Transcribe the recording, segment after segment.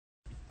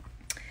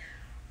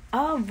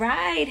All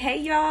right.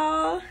 Hey,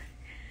 y'all.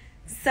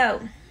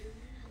 So,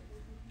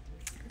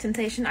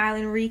 Temptation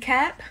Island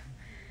recap.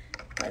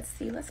 Let's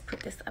see. Let's put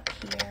this up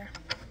here.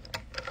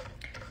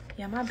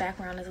 Yeah, my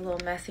background is a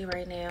little messy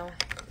right now.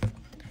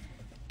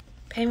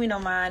 Pay me no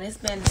mind. It's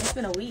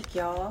been a week,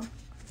 y'all.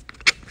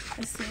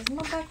 Let's see. Is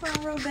my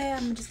background real bad?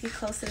 I'm gonna just get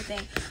close to the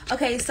thing.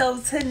 Okay,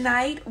 so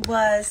tonight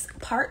was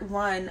part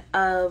 1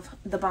 of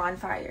the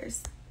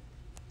bonfires.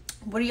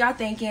 What are y'all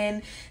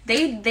thinking?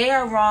 They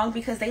are wrong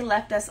because they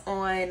left us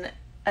on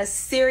a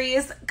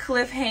serious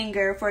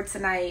cliffhanger for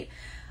tonight.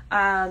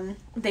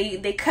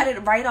 They cut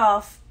it right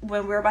off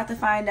when we're about to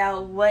find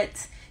out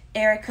what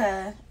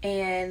Erica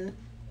and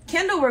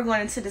Kendall were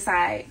going to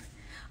decide.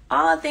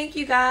 Oh, thank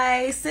you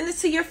guys. Send it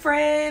to your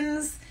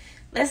friends.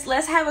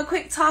 Let's have a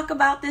quick talk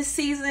about this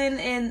season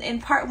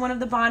in part 1 of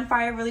the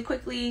bonfire really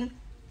quickly.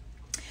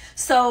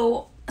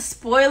 So,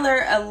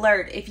 spoiler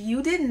alert, if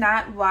you did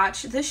not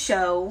watch the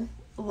show,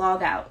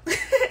 log out.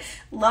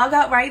 Log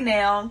out right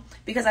now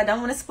because I don't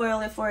want to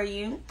spoil it for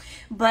you.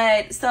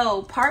 But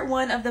so part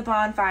 1 of the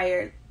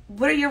bonfire,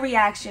 what are your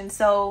reactions?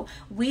 So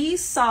we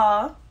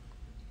saw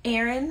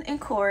Aaron and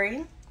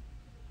Corey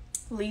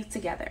leave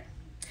together.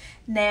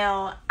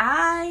 Now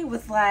I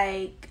was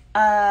like,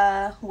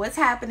 what's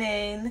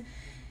happening?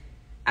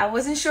 I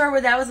wasn't sure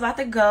where that was about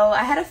to go.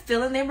 I had a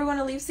feeling they were going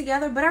to leave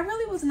together, but I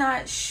really was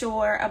not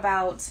sure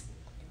about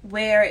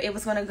where it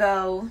was going to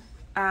go.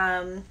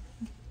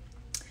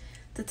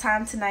 The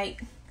time tonight,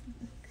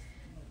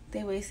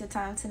 they wasted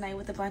time tonight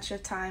with a bunch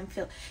of time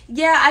filled.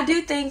 Yeah, I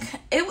do think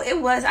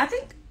it was. I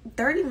think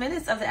 30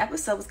 minutes of the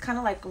episode was kind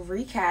of like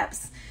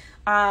recaps,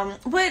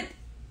 but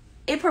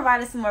it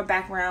provided some more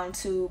background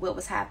to what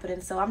was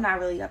happening, so I'm not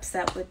really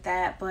upset with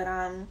that. But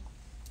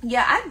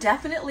yeah,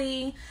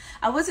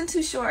 I wasn't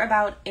too sure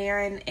about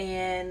Aaron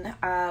and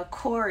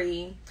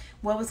Corey,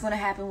 what was going to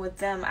happen with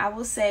them. I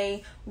will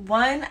say,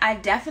 one, I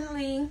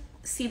definitely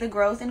see the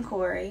growth in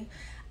Corey.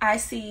 I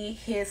see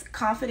his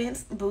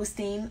confidence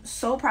boosting.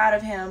 So proud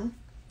of him.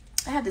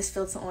 I have this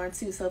filter on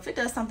too, so if it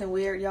does something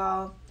weird,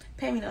 y'all,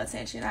 pay me no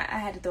attention. I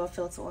had to throw a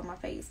filter on my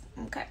face.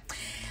 Okay.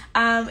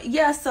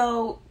 Yeah,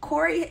 so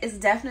Corey is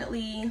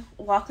definitely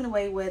walking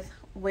away with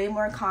way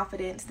more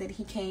confidence than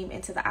he came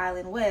into the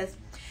island with.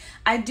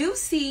 I do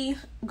see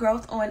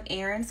growth on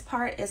Erin's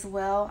part as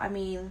well. I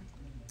mean,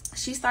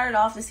 she started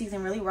off the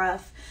season really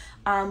rough,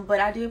 but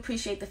I do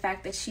appreciate the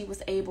fact that she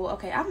was able...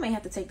 Okay, I may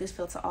have to take this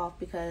filter off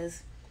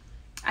because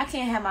I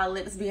can't have my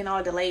lips being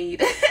all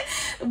delayed.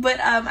 But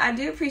I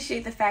do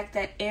appreciate the fact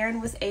that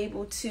Erin was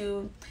able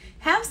to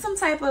have some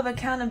type of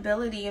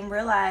accountability and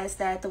realize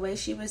that the way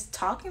she was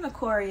talking to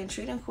Corey and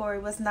treating Corey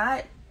wasn't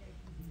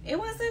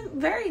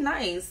very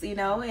nice, you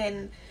know,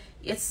 and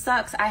it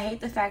sucks. I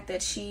hate the fact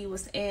that she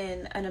was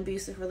in an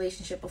abusive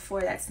relationship before.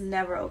 That's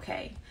never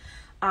okay.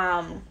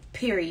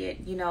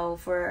 Period. You know,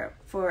 for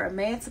a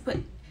man to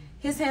put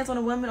his hands on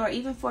a woman, or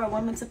even for a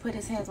woman to put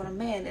his hands on a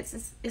man,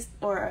 it's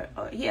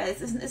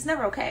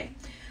never okay.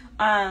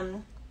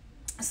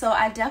 So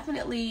I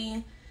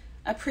definitely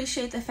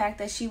appreciate the fact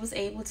that she was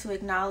able to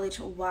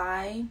acknowledge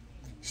why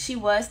she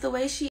was the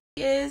way she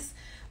is,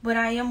 but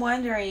I am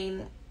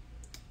wondering,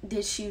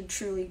 did she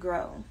truly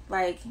grow?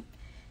 Like,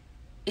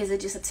 is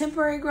it just a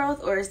temporary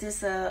growth, or is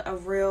this a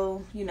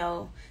real, you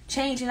know,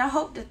 change? And I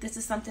hope that this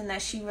is something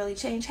that she really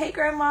changed. Hey,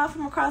 Grandma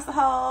from across the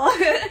hall.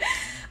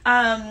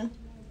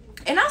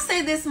 And I'll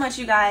say this much,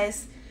 you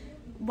guys.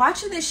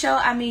 Watching this show,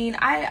 I mean,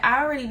 I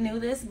already knew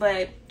this,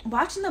 but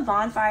watching the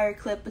bonfire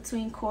clip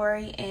between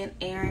Corey and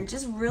Aaron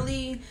just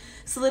really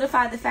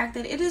solidified the fact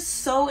that it is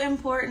so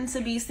important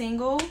to be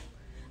single.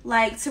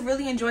 Like, to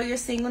really enjoy your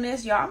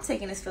singleness. Y'all, I'm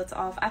taking this filter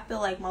off. I feel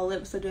like my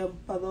lips are doing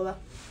blah, blah, blah.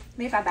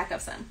 Maybe if I back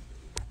up some.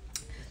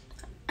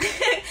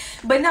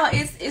 But no,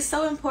 it's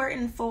so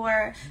important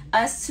for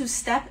us to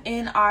step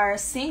in our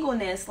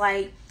singleness.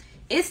 Like,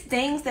 it's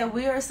things that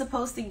we are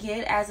supposed to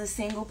get as a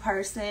single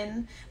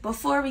person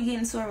before we get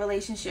into a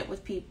relationship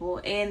with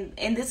people. And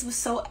this was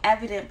so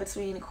evident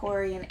between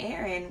Corey and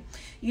Aaron.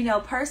 You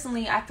know,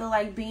 personally, I feel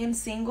like being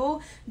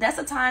single, that's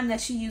a time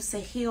that you use to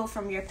heal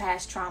from your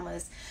past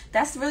traumas.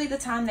 That's really the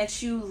time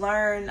that you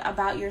learn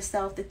about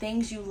yourself, the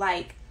things you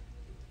like,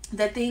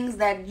 the things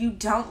that you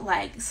don't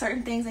like,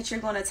 certain things that you're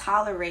going to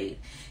tolerate,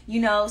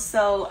 you know.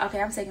 So, okay,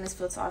 I'm taking this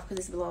filter off because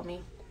it's below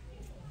me.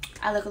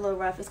 I look a little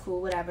rough. It's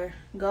cool. Whatever.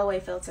 Go away,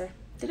 filter.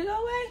 Did it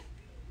go away?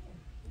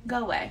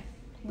 Go away.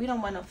 We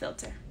don't want no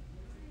filter.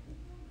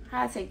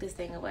 How do I take this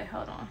thing away?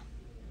 Hold on.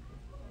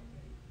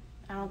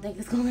 I don't think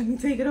it's going to let me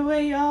take it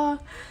away, y'all.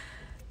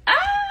 Ah,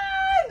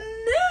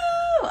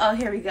 no. Oh,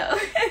 here we go.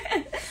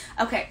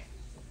 Okay.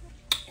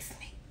 It's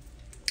me.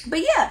 But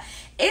yeah,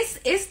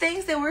 it's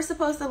things that we're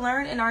supposed to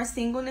learn in our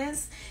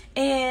singleness.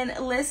 And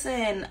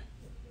listen,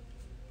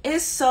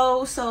 It's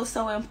so, so,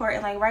 so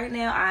important. Like right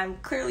now, I'm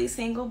clearly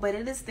single, but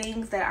it is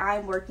things that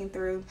I'm working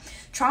through.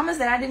 Traumas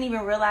that I didn't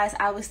even realize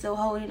I was still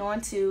holding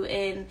on to.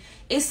 And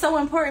it's so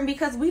important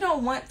because we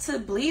don't want to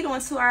bleed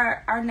onto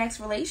our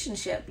next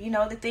relationship. You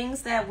know, the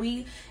things that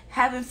we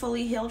haven't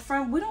fully healed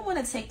from, we don't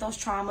want to take those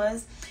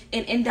traumas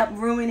and end up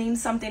ruining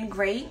something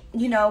great.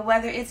 You know,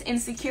 whether it's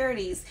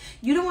insecurities.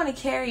 You don't want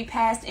to carry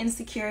past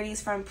insecurities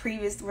from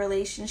previous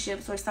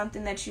relationships or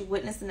something that you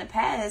witnessed in the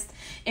past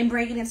and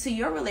bring it into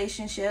your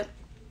relationship.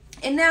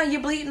 And now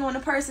you're bleeding on a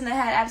person that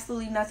had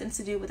absolutely nothing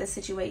to do with the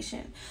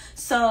situation.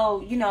 So,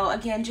 you know,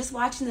 again, just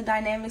watching the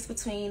dynamics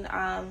between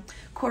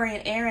Corey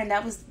and Aaron,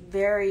 that was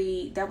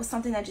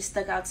something that just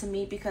stuck out to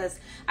me because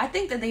I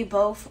think that they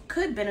both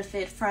could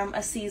benefit from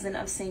a season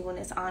of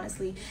singleness,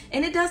 honestly.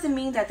 And it doesn't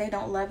mean that they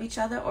don't love each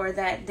other or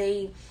that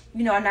they,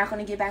 you know, are not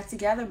going to get back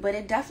together. But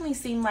it definitely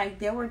seemed like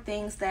there were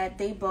things that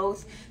they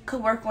both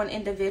could work on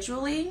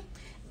individually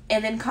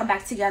and then come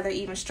back together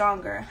even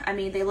stronger. I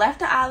mean, they left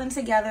the island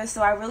together,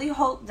 so I really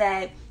hope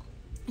that,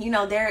 you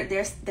know,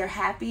 they're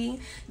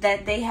happy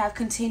that they have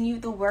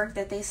continued the work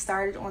that they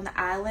started on the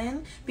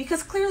island,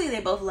 because clearly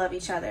they both love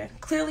each other.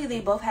 Clearly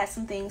they both had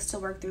some things to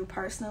work through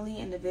personally,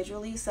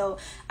 individually. So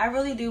I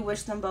really do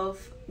wish them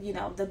both, you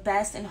know, the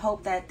best and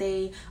hope that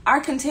they are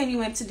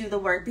continuing to do the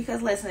work,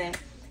 because listen,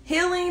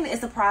 healing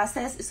is a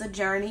process, it's a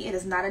journey, it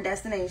is not a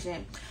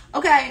destination.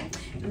 Okay,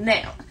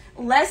 now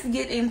let's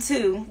get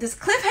into this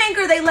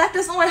cliffhanger they left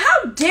us on.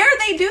 How dare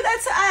they do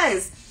that to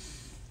us?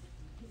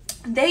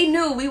 They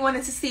knew we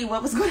wanted to see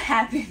what was going to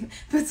happen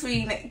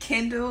between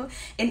Kendall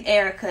and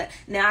Erica.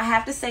 Now, I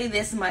have to say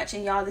this much,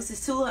 and y'all, this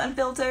is Tula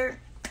Unfiltered.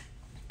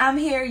 I'm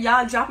here.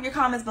 Y'all drop your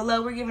comments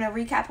below. We're giving a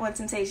recap on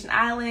Temptation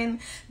Island,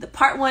 the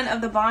part 1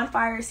 of the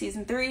Bonfire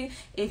season 3.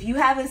 If you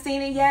haven't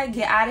seen it yet,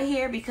 get out of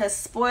here, because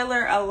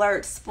spoiler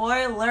alert.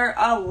 Spoiler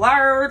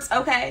alert.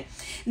 Okay.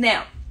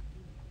 Now,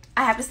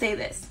 I have to say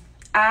this.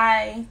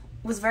 I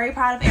was very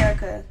proud of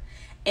Erica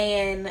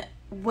and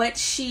what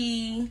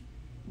she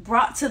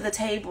brought to the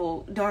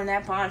table during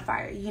that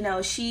bonfire. You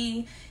know,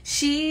 she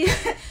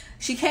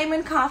came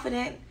in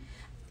confident.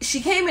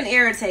 She came in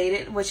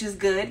irritated, which is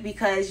good,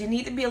 because you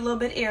need to be a little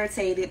bit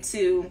irritated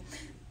to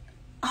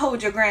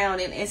hold your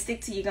ground and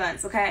stick to your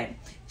guns, okay?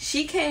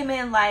 She came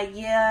in like,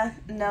 yeah,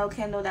 no,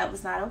 Kendall, that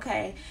was not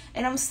okay.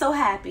 And I'm so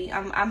happy.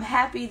 I'm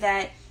happy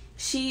that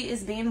she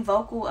is being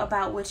vocal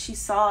about what she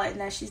saw and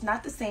that she's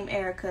not the same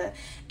Erica.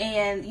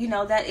 And, you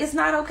know, that it's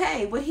not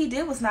okay. What he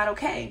did was not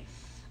okay.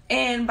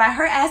 And by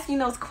her asking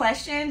those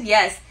questions,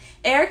 yes,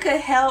 Erica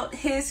held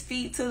his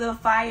feet to the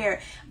fire.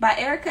 By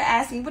Erica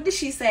asking, what did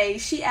she say?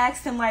 She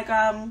asked him like,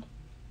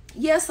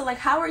 yeah, so like,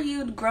 how are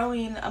you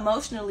growing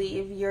emotionally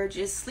if you're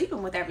just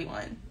sleeping with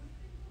everyone?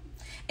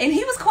 And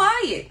he was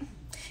quiet.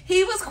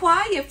 He was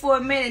quiet for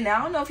a minute. Now,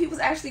 I don't know if he was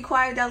actually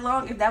quiet that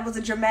long, if that was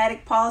a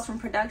dramatic pause from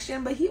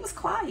production, but he was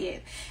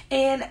quiet.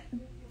 And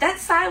that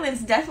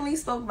silence definitely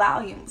spoke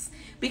volumes.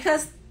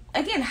 Because,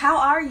 again, how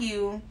are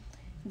you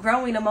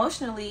growing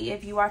emotionally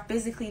if you are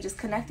physically just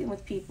connecting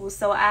with people?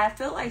 So I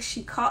feel like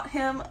she caught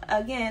him,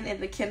 again, in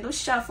the Kendall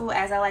shuffle,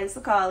 as I like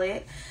to call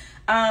it.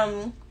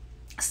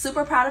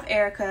 Super proud of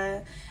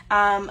Erica.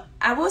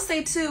 I will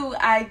say, too,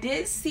 I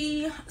did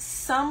see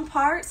some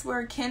parts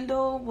where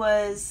Kendall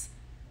was...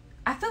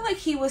 I feel like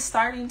he was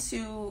starting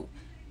to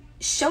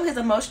show his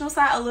emotional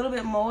side a little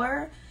bit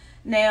more.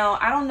 Now,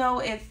 I don't know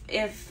if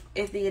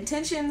the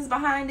intentions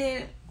behind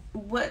it,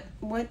 what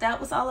that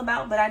was all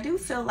about, but I do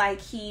feel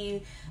like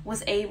he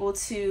was able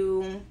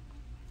to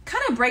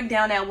kind of break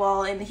down that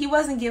wall, and he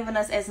wasn't giving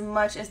us as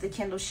much as the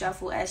Kendall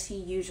shuffle as he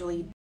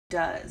usually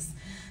does.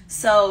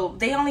 So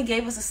they only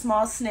gave us a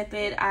small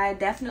snippet. I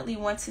definitely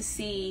want to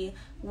see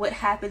what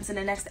happens in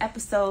the next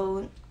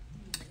episode.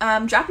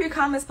 Drop your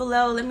comments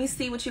below. Let me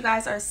see what you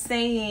guys are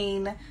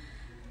saying.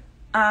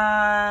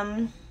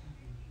 Arnold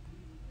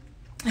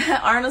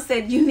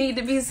said you need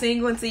to be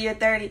single until you're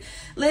 30.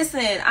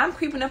 Listen, I'm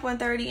creeping up on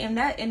 30,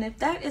 and if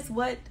that is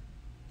what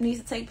needs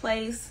to take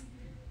place,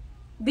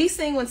 be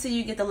single until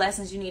you get the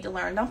lessons you need to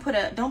learn. Don't put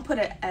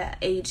a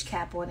age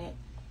cap on it.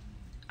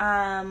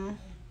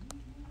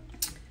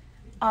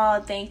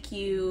 Oh, thank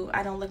you.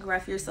 I don't look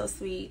rough. You're so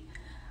sweet.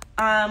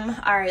 All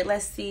right,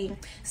 let's see.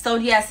 So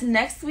yes,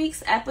 next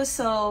week's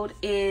episode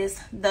is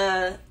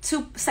the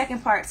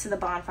second part to the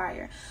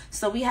bonfire.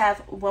 So we have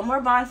one more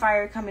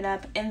bonfire coming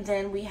up, and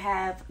then we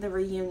have the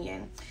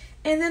reunion,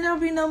 and then there'll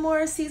be no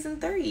more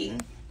season 3.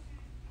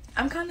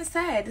 I'm kind of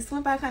sad. This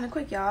went by kind of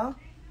quick, y'all.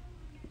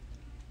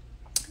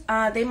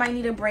 They might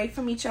need a break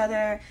from each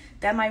other.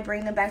 That might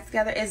bring them back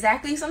together.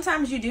 Exactly.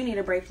 Sometimes you do need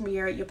a break from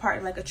your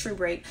partner, like a true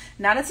break,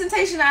 not a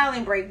Temptation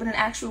Island break, but an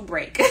actual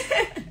break.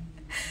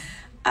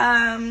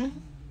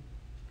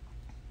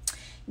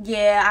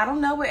 Yeah, I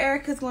don't know what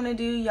Erica's going to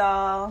do,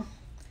 y'all.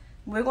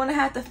 We're going to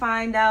have to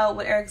find out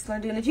what Erica's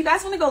going to do. And if you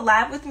guys want to go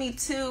live with me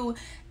too,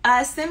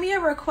 send me a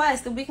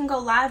request that we can go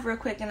live real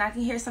quick and I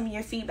can hear some of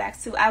your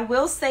feedback too. I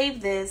will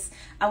save this.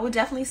 I will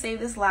definitely save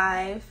this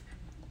live.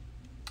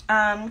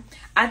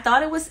 I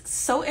thought it was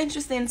so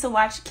interesting to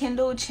watch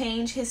Kendall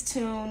change his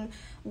tune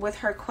with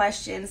her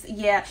questions.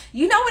 Yeah.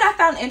 You know what I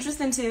found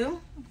interesting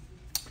too?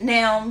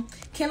 Now,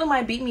 Kendall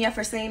might beat me up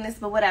for saying this,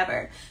 but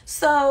whatever.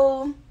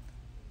 So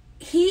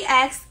he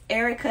asked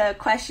Erica a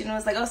question and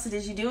was like, oh, so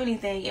did you do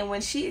anything? And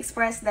when she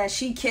expressed that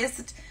she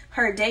kissed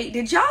her date,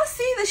 did y'all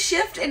see the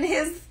shift in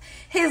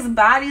his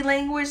body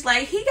language?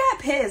 Like, he got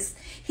pissed.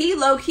 He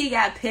low-key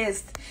got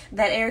pissed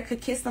that Erica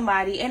kissed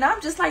somebody. And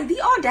I'm just like,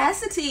 the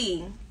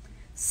audacity.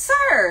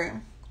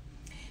 Sir,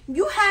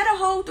 you had a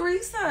whole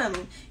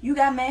threesome. You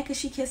got mad because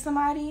she kissed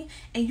somebody.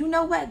 And you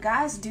know what?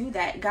 Guys do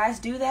that. Guys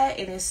do that,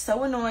 and it's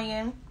so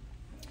annoying.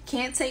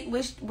 Can't take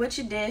what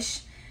you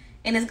dish.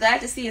 And it's glad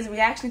to see his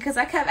reaction, because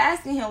I kept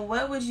asking him,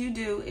 what would you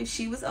do if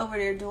she was over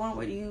there doing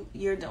what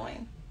you're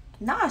doing?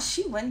 Nah,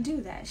 she wouldn't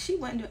do that. She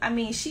wouldn't do. I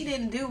mean, she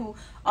didn't do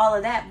all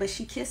of that, but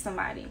she kissed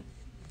somebody,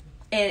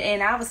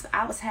 and I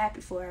was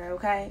happy for her.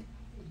 Okay.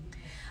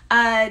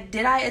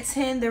 Did I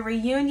attend the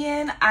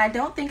reunion? I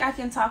don't think I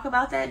can talk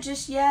about that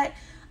just yet.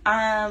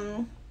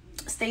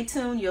 Stay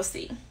tuned. You'll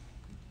see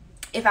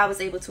if I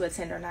was able to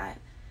attend or not.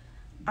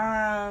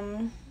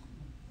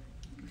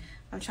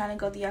 I'm trying to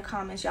go through your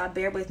comments. Y'all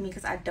bear with me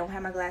because I don't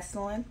have my glasses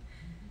on.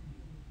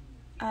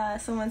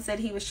 Someone said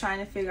he was trying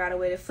to figure out a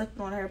way to flip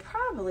it on her.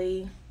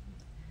 Probably.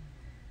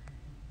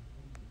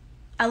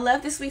 I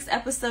love this week's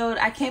episode.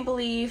 I can't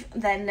believe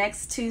that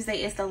next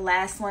Tuesday is the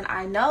last one.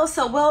 I know.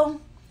 So,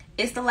 well,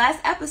 it's the last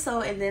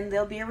episode and then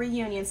there'll be a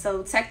reunion.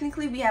 So,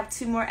 technically, we have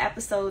 2 more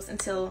episodes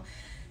until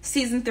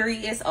season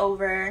 3 is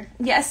over.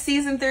 Yes,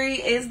 season 3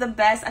 is the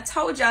best. I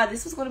told y'all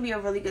this was going to be a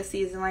really good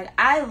season. Like,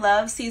 I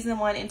love season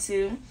 1 and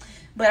 2.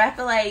 But I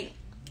feel like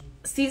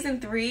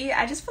season 3,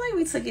 I just feel like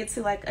we took it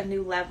to like a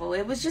new level.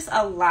 It was just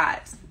a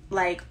lot,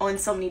 like on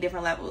so many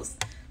different levels.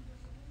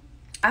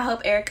 I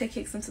hope Erica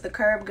kicks him to the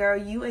curb, girl.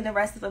 You and the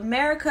rest of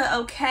America,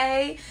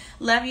 okay?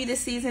 Love you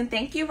this season.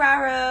 Thank you,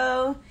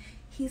 Raro.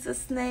 He's a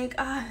snake.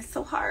 Ah, it's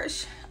so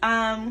harsh.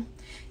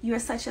 You are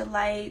such a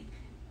light.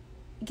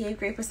 Gave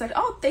great perspective.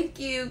 Oh, thank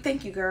you.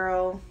 Thank you,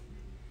 girl.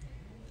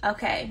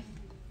 Okay.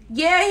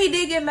 Yeah, he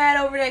did get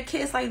mad over that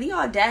kiss. Like, the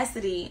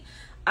audacity.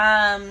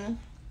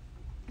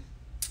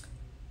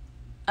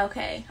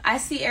 Okay, I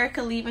see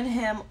Erica leaving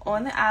him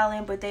on the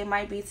island, but they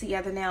might be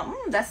together now.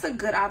 That's a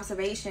good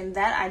observation.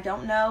 That I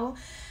don't know.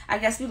 I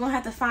guess we're gonna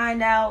have to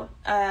find out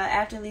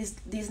after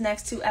these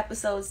next 2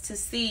 episodes to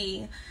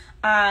see.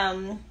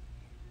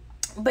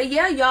 But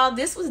yeah, y'all,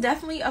 this was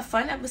definitely a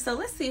fun episode.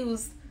 Let's see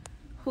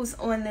who's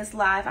on this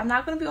live. I'm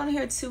not gonna be on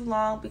here too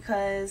long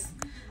because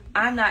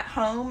I'm not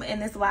home and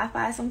this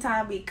Wi-Fi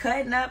sometimes be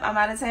cutting up. I'm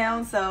out of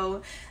town,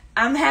 so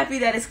I'm happy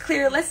that it's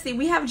clear. Let's see.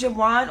 We have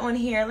Jawan on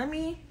here. Let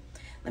me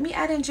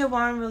add in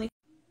Jawan really.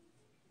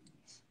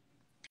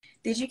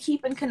 Did you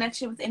keep in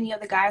connection with any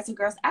of the guys and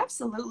girls?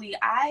 Absolutely.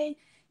 I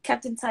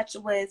kept in touch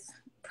with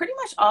pretty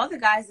much all the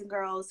guys and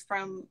girls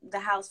from the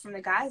house, from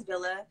the guys'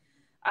 villa.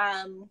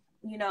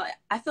 You know,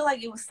 I feel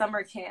like it was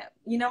summer camp.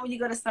 You know, when you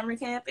go to summer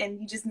camp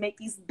and you just make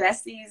these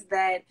besties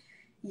that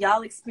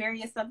y'all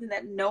experience something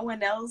that no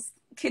one else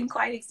can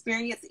quite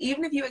experience.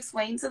 Even if you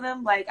explain to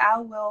them, like, I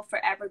will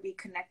forever be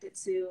connected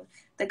to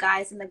the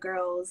guys and the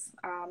girls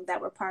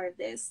that were part of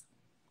this.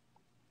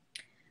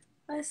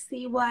 Let's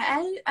see. Well,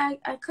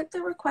 I clicked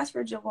the request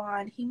for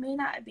Jawan. He may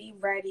not be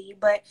ready,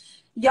 but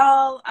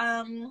y'all,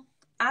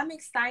 I'm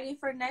excited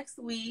for next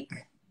week.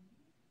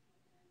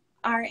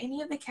 Are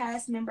any of the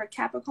cast member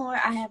Capricorn?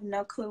 I have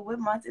no clue. What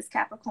month is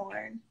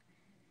Capricorn?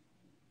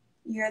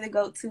 You're the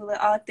GOAT, Tula.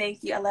 Oh,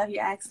 thank you. I love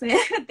your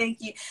accent. Thank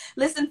you.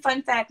 Listen,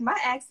 fun fact, my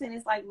accent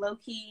is like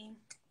low-key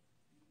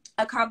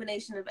a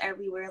combination of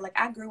everywhere. Like,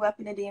 I grew up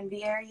in the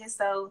DMV area,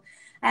 so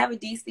I have a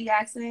DC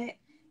accent,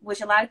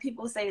 which a lot of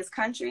people say is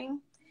country.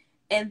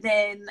 And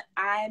then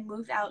I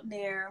moved out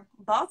near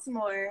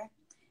Baltimore,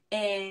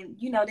 and,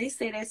 you know, they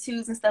say their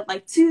twos and stuff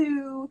like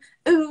two,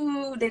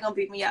 ooh, they're going to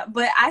beat me up.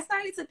 But I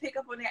started to pick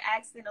up on their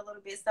accent a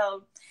little bit.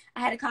 So I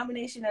had a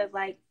combination of,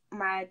 like,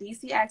 my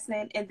DC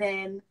accent and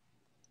then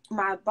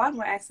my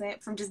Baltimore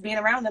accent from just being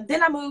around them.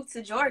 Then I moved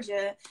to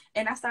Georgia,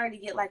 and I started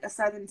to get, like, a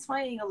Southern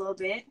twang a little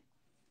bit.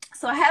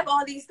 So I have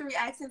all these 3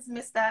 accents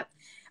mixed up.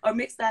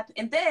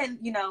 And then,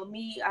 you know,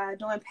 me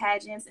doing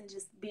pageants and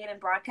just being in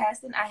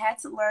broadcasting, I had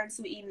to learn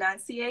to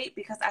enunciate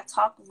because I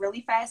talk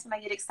really fast when I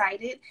get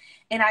excited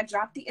and I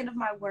drop the end of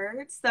my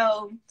words.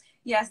 So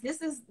yes,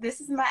 this is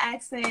my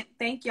accent.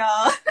 Thank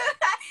y'all.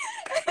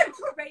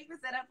 Raven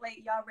set up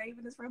late. Y'all,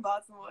 Raven is from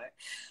Baltimore.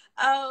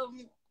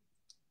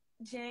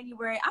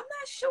 January, I'm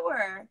not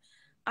sure.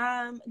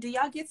 Do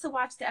y'all get to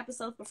watch the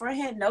episodes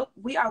beforehand? Nope.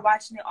 We are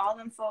watching it all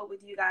unfold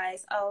with you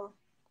guys.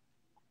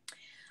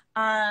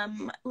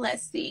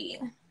 Let's see.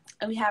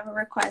 We have a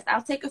request.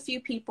 I'll take a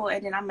few people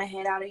and then I'm gonna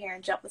head out of here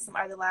and jump with some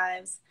other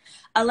lives.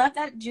 I love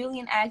that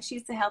Julian asked you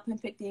to help him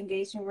pick the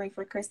engagement ring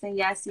for Kristen.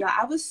 Yes, y'all.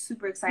 I was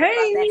super excited about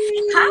that.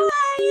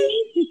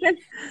 Hi.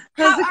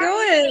 How's it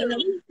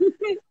going?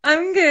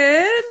 I'm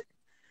good.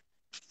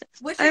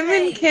 What's your I'm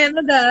name? in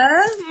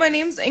Canada. My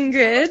name's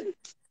Ingrid.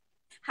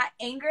 Hi,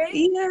 Ingrid.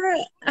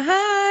 Yeah.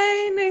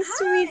 Hi. Nice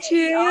to meet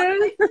you. All the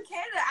way from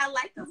Canada. I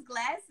like those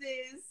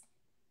glasses.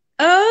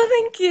 Oh,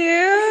 thank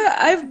you.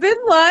 I've been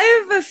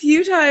live a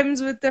few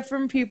times with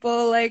different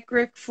people like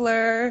Ric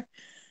Flair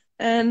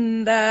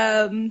and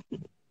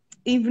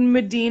even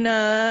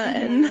Medina,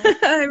 and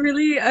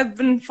Hmm. I've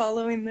been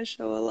following the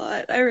show a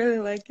lot. I really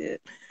like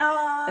it.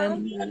 Oh,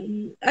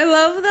 And I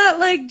love that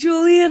like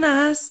Julian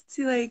asked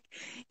like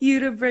you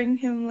to bring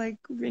him like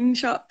ring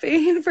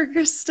shopping for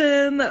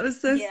Kristen. That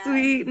was so yeah.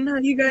 sweet. And how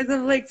you guys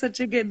have like such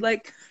a good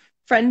like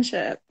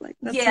friendship. Like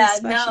that's so Yeah,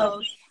 special.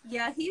 no.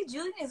 Yeah,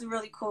 Julian is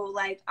really cool.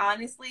 Like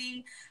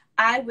honestly,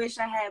 I wish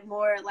I had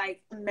more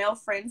like male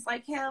friends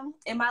like him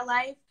in my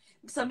life.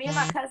 So me and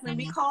my cousin,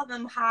 we call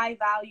them high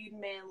valued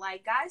men,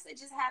 like guys that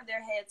just have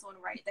their heads on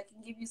right, that can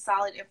give you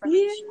solid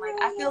information.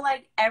 Like I Yeah. feel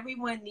like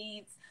everyone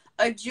needs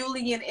a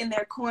Julian in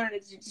their corner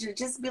to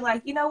just be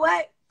like, you know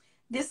what?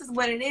 This is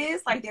what it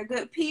is. Like they're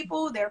good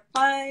people, they're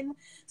fun.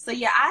 So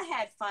yeah, I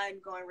had fun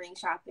going ring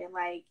shopping.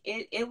 Like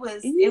it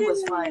was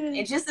fun. Yeah.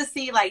 And just to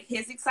see like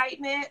his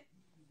excitement,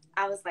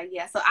 I was like,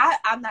 yeah. So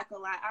I'm not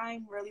gonna lie,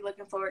 I'm really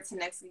looking forward to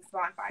next week's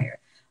bonfire.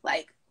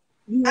 Like,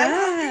 I'm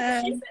happy that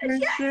Yeah, she said for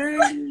sure.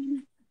 yes.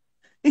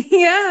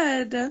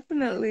 Yeah,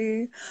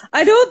 definitely.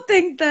 I don't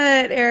think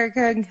that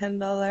Erica and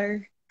Kendall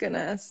are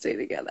gonna stay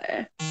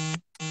together.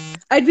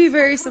 I'd be I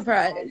very hope not.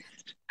 surprised.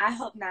 I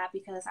hope not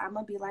because I'm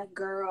gonna be like,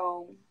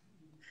 girl,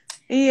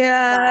 why?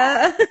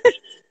 Yeah.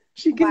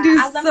 She can Why? do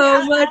I mean,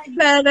 so much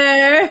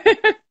better.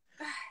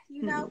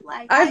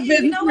 like I've you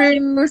been know what?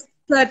 through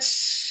such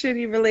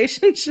shitty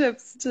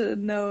relationships to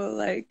know,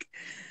 like,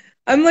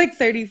 I'm like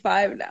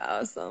 35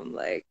 now, so I'm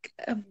like,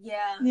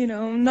 Yeah,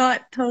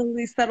 not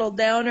totally settled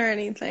down or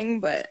anything,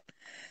 but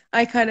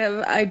I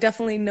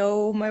definitely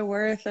know my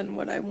worth and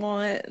what I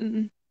want,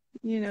 and,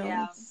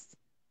 yeah. it's,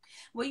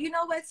 Well, you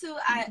know what too?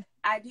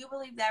 I do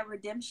believe that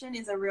redemption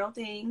is a real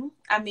thing.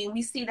 I mean,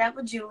 we see that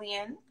with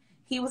Julian.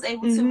 He was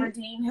able to hmm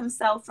redeem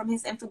himself from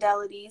his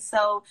infidelity.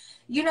 So,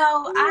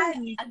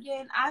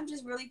 I'm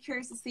just really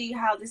curious to see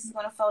how this is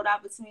going to fold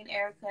out between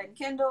Erica and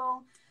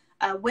Kendall.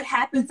 What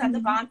happens at the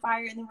hmm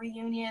bonfire and the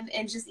reunion,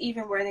 and just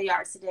even where they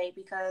are today.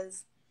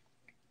 Because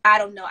I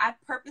don't know. I've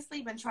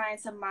purposely been trying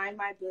to mind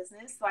my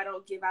business so I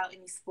don't give out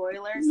any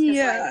spoilers. Because like,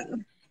 Yeah.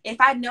 if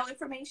I know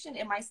information,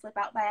 it might slip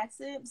out by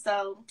accident.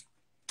 So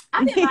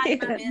I've been minding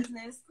my Yeah.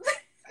 business.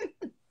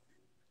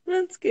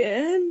 That's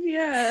good.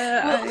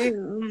 Yeah,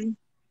 Well,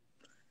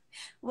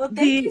 well,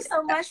 thank you the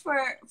so much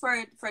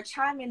for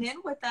chiming in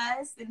with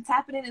us and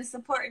tapping in and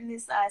supporting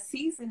this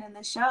season in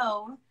the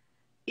show.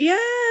 yeah,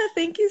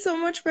 thank you so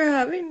much for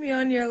having me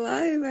on your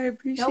live. I No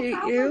appreciate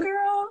problem, you.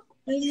 girl.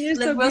 And you're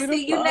Look, so we'll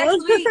see you beautiful.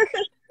 next week.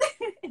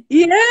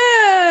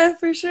 Yeah,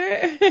 for sure.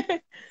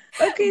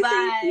 Okay, thank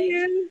Bye.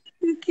 you.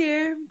 Take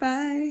care.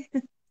 Bye.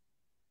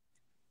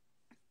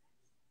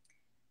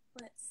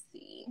 Let's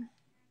see.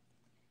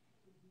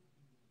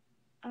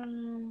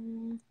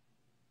 Um.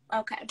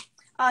 Okay.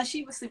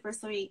 She was super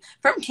sweet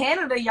from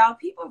Canada, y'all.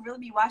 People really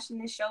be watching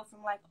this show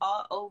from like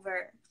all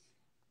over.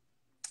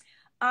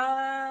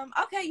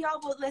 Okay, y'all.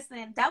 Well,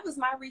 listen, that was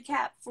my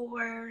recap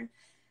for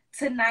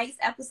tonight's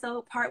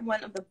episode, part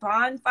one of the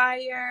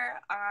bonfire.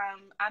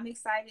 I'm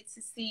excited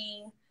to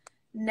see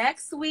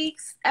next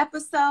week's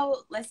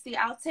episode. Let's see.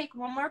 I'll take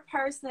one more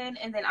person,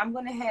 and then I'm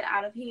gonna head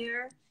out of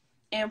here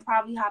and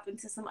probably hop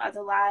into some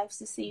other lives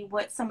to see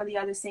what some of the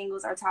other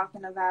singles are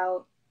talking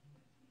about.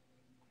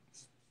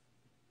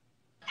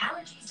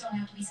 Allergies don't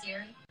have to be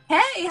scary.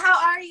 Hey, how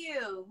are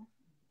you?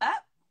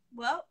 Up.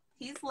 Well,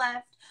 he's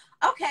left.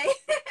 Okay.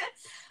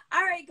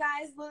 All right,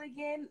 guys. Well,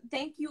 again,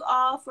 thank you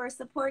all for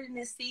supporting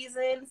this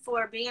season,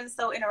 for being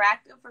so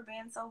interactive, for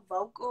being so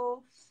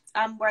vocal.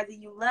 Whether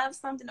you love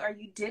something or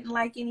you didn't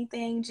like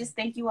anything, just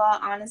thank you all.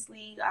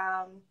 Honestly,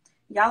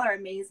 y'all are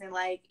amazing.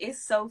 Like,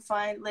 it's so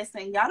fun.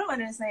 Listen, y'all don't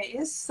understand.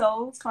 It's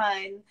so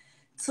fun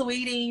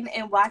tweeting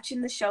and watching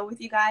the show with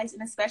you guys,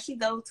 and especially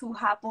those who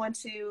hop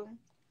onto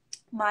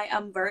my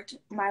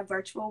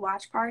virtual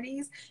watch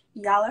parties.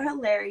 Y'all are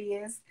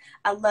hilarious.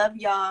 I love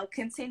y'all.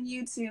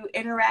 Continue to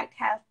interact,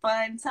 have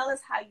fun, tell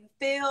us how you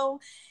feel.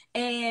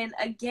 And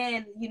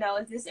again,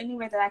 if there's any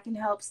way that I can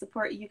help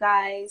support you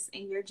guys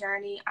in your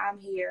journey, I'm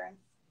here.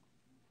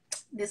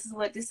 This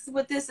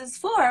is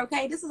for,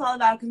 okay? This is all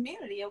about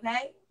community,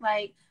 okay?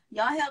 Like,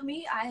 y'all help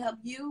me, I help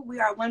you.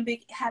 We are one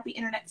big happy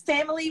internet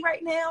family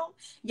right now.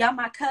 Y'all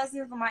my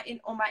cousins on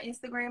my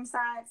Instagram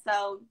side.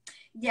 So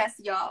yes,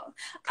 y'all.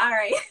 All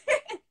right.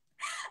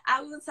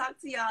 I will talk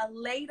to y'all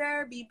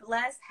later. Be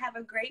blessed. Have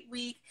a great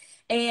week.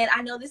 And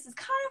I know this is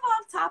kind of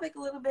off topic a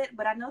little bit,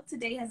 but I know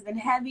today has been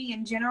heavy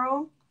in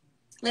general.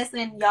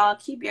 Listen, y'all,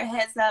 keep your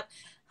heads up.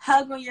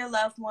 Hug on your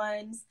loved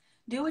ones.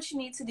 Do what you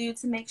need to do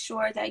to make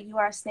sure that you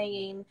are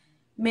staying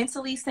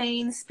mentally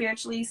sane,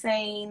 spiritually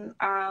sane.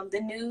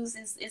 The news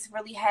is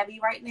really heavy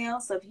right now.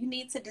 So if you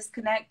need to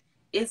disconnect,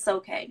 it's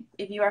okay.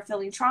 If you are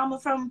feeling trauma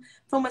from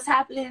what's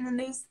happening in the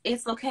news,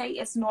 it's okay.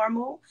 It's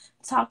normal.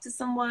 Talk to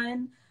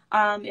someone.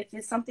 If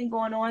there's something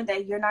going on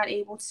that you're not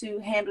able to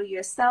handle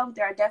yourself,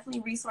 there are definitely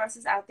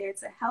resources out there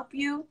to help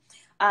you.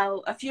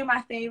 A few of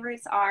my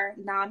favorites are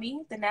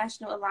NAMI, the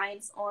National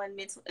Alliance on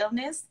Mental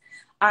Illness,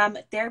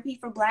 Therapy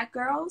for Black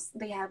Girls.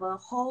 They have a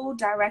whole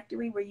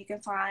directory where you can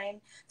find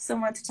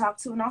someone to talk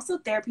to, and also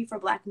Therapy for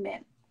Black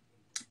Men.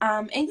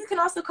 And you can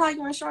also call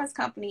your insurance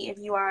company if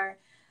you are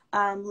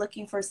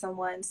looking for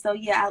someone. So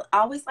yeah,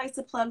 I always like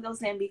to plug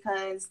those in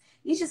because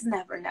you just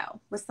never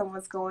know what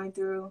someone's going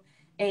through,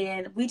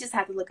 and we just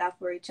have to look out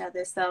for each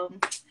other. So,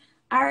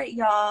 all right,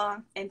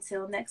 y'all,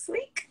 until next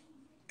week,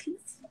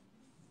 peace.